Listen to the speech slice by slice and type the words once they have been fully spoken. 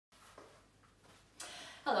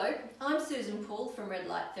Paul from Red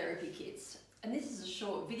Light Therapy Kits, and this is a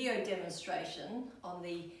short video demonstration on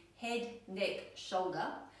the head, neck, shoulder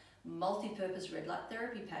multi-purpose red light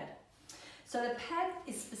therapy pad. So the pad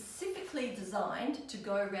is specifically designed to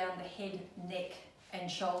go around the head, neck and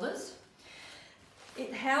shoulders.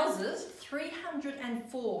 It houses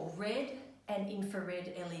 304 red and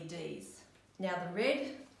infrared LEDs. Now the red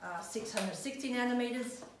are 660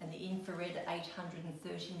 nanometers and the infrared are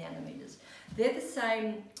 830 nanometers. They're the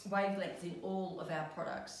same wavelengths in all of our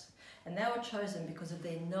products, and they were chosen because of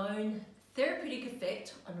their known therapeutic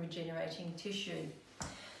effect on regenerating tissue.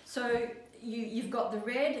 So you've got the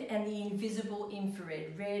red and the invisible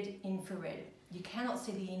infrared, red, infrared. You cannot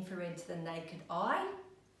see the infrared to the naked eye.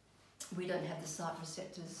 We don't have the sight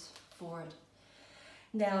receptors for it.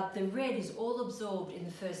 Now the red is all absorbed in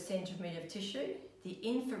the first centimetre of tissue. The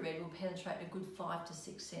infrared will penetrate a good 5 to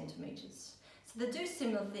 6 centimetres. So they do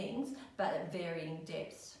similar things, but at varying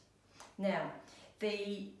depths. Now,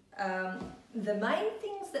 the main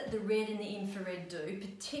things that the red and the infrared do,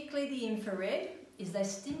 particularly the infrared, is they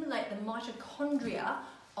stimulate the mitochondria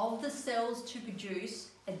of the cells to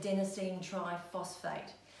produce adenosine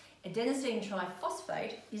triphosphate. Adenosine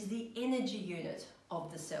triphosphate is the energy unit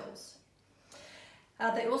of the cells.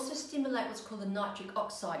 They also stimulate what's called the nitric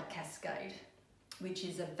oxide cascade, which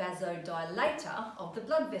is a vasodilator of the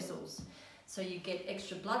blood vessels. So you get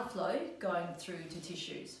extra blood flow going through to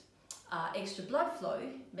tissues. Extra blood flow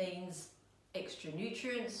means extra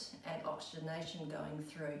nutrients and oxygenation going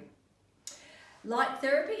through. Light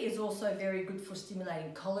therapy is also very good for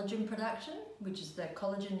stimulating collagen production, which is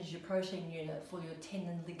collagen is your protein unit for your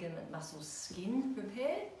tendon, ligament, muscle, skin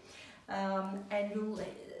repair. And you'll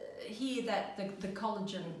hear that the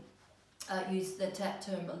collagen that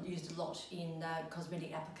term used a lot in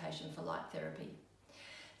cosmetic application for light therapy.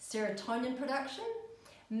 Serotonin production,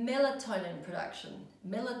 melatonin production.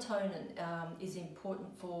 Melatonin is important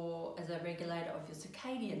as a regulator of your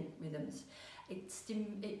circadian rhythms.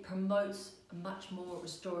 It promotes much more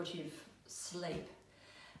restorative sleep.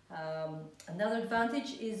 Another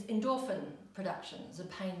advantage is endorphin production as a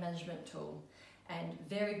pain management tool, and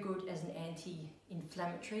very good as an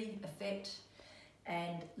anti-inflammatory effect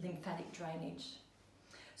and lymphatic drainage.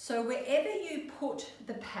 So wherever you put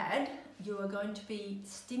the pad, you are going to be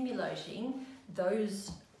stimulating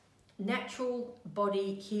those natural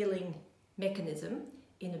body healing mechanism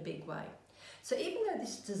in a big way. So even though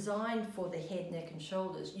this is designed for the head, neck and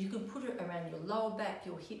shoulders, you can put it around your lower back,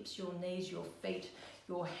 your hips, your knees, your feet,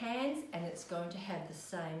 your hands, and it's going to have the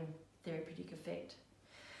same therapeutic effect.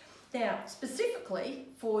 Now, specifically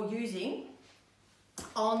for using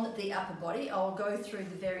on the upper body, I'll go through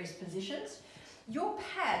the various positions. Your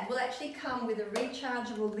pad will actually come with a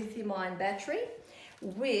rechargeable lithium-ion battery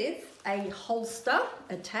with a holster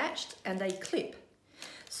attached and a clip.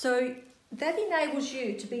 So that enables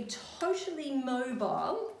you to be totally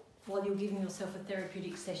mobile while you're giving yourself a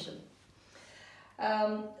therapeutic session.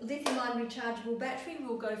 Lithium-ion rechargeable battery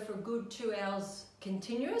will go for a good 2 hours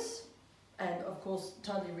continuous, and of course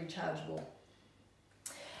totally rechargeable.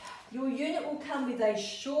 Your unit will come with a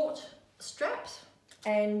short strap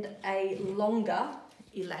and a longer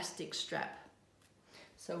elastic strap.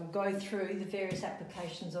 So we'll go through the various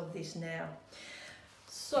applications of this now.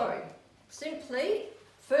 So simply,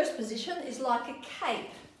 first position is like a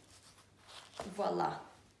cape. Voila.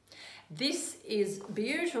 This is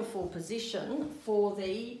beautiful position for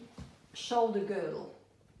the shoulder girdle.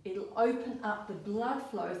 It'll open up the blood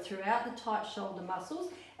flow throughout the tight shoulder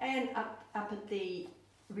muscles and up at the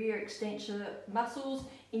rear extensor muscles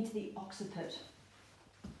into the occiput.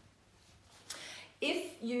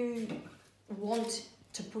 If you want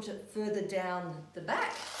to put it further down the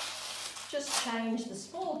back, just change the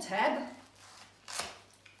small tab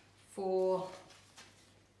for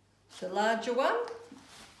the larger one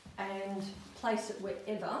and place it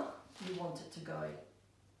wherever you want it to go.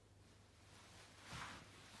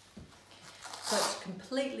 So it's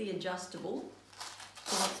completely adjustable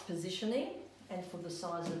for its positioning and for the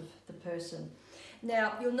size of the person.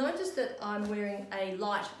 Now you'll notice that I'm wearing a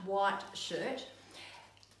light white shirt.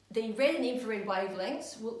 The red and infrared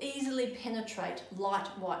wavelengths will easily penetrate light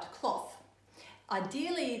white cloth.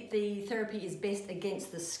 Ideally, the therapy is best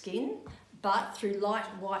against the skin, but through light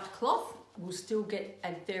white cloth, we'll still get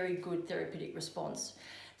a very good therapeutic response.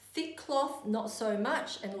 Thick cloth, not so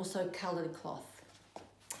much, and also coloured cloth.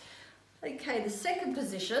 Okay, the second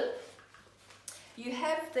position, you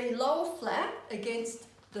have the lower flap against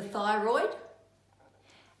the thyroid,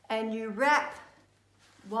 and you wrap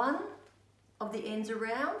one of the ends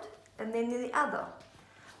around and then the other.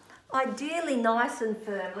 Ideally nice and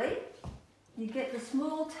firmly, you get the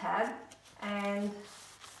small tab and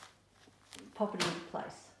pop it into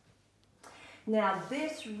place. Now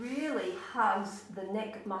this really hugs the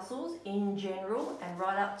neck muscles in general and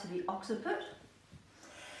right up to the occiput.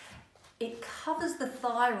 It covers the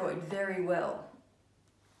thyroid very well.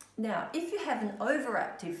 Now, if you have an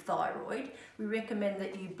overactive thyroid, we recommend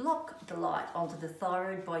that you block the light onto the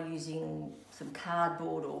thyroid by using some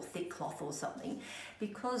cardboard or thick cloth or something,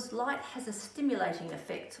 because light has a stimulating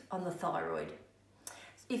effect on the thyroid.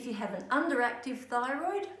 If you have an underactive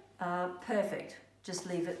thyroid, perfect, just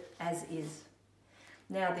leave it as is.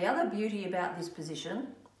 Now, the other beauty about this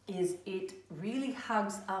position is it really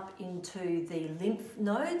hugs up into the lymph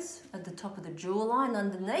nodes at the top of the jawline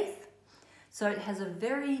underneath. So it has a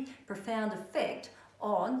very profound effect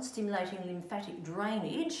on stimulating lymphatic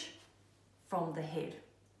drainage from the head.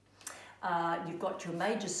 You've got your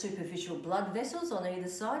major superficial blood vessels on either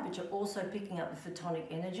side, which are also picking up the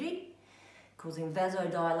photonic energy, causing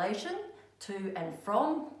vasodilation to and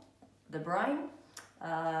from the brain.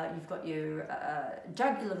 You've got your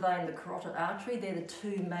jugular vein, the carotid artery. They're the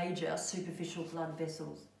two major superficial blood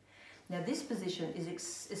vessels. Now this position is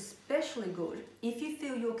especially good if you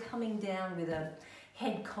feel you're coming down with a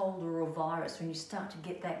head cold or a virus, when you start to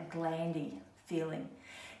get that glandy feeling.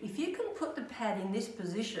 If you can put the pad in this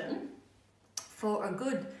position for a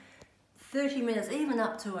good 30 minutes, even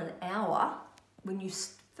up to an hour, when you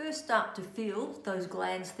first start to feel those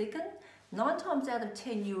glands thicken, 9 times out of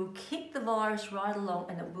 10 you will kick the virus right along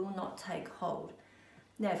and it will not take hold.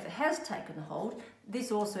 Now if it has taken hold,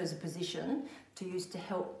 this also is a position to use to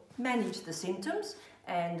help manage the symptoms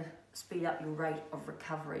and speed up your rate of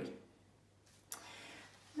recovery.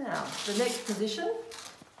 Now, the next position,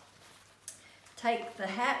 take the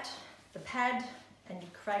hat, the pad, and you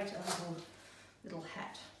create a little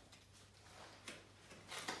hat.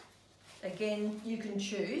 Again, you can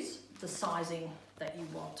choose the sizing that you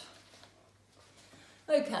want.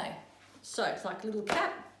 Okay, so it's like a little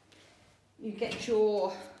cap. You get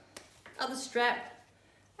your other strap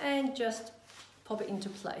and just pop it into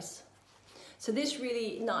place. So this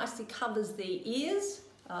really nicely covers the ears.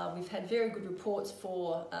 We've had very good reports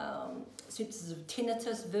for symptoms of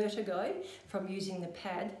tinnitus, vertigo, from using the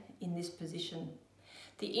pad in this position.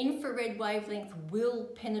 The infrared wavelength will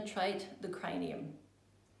penetrate the cranium.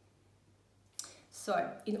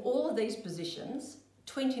 So in all of these positions,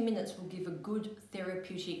 20 minutes will give a good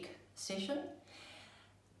therapeutic session.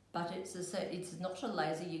 But it's not a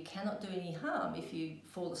laser. You cannot do any harm. If you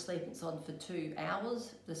fall asleep and it's on for 2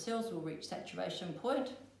 hours, the cells will reach saturation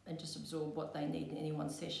point and just absorb what they need in any one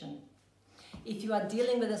session. If you are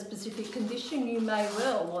dealing with a specific condition, you may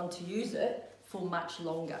well want to use it for much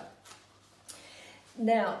longer.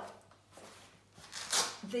 Now,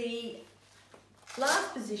 the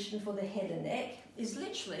last position for the head and neck is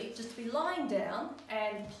literally just to be lying down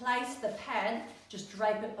and place the pad, just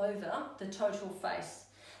drape it over the total face.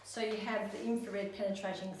 So you have the infrared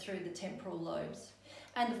penetrating through the temporal lobes.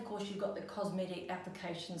 And of course you've got the cosmetic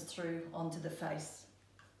applications through onto the face.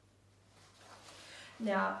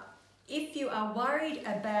 Now, if you are worried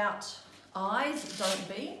about eyes, don't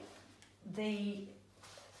be. The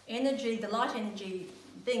light energy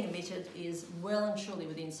being emitted is well and truly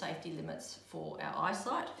within safety limits for our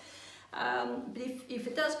eyesight. But if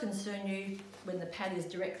it does concern you when the pad is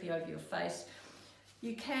directly over your face,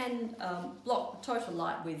 you can block total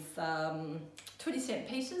light with 20-cent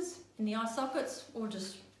pieces in the eye sockets, or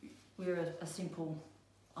just wear a simple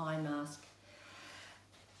eye mask.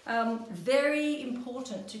 Very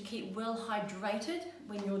important to keep well hydrated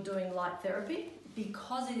when you're doing light therapy,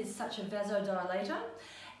 because it is such a vasodilator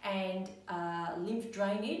and lymph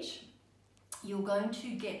drainage. You're going to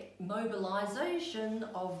get mobilization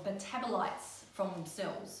of metabolites from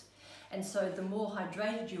cells. And so the more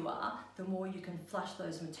hydrated you are, the more you can flush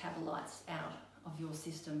those metabolites out of your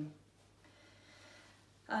system.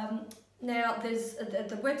 Now,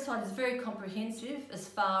 the website is very comprehensive as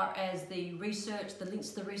far as the research, the links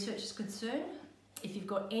to the research is concerned. If you've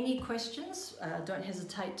got any questions, don't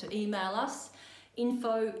hesitate to email us,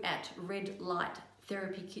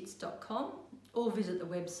 info@redlighttherapykits.com, or visit the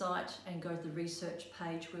website and go to the research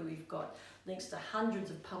page where we've got links to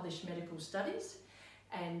hundreds of published medical studies,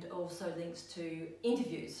 and also links to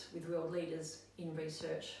interviews with world leaders in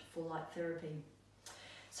research for light therapy.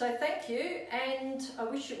 So thank you, and I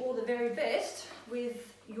wish you all the very best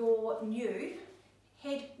with your new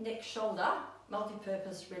head, neck, shoulder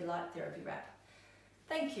multi-purpose red light therapy wrap.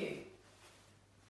 Thank you.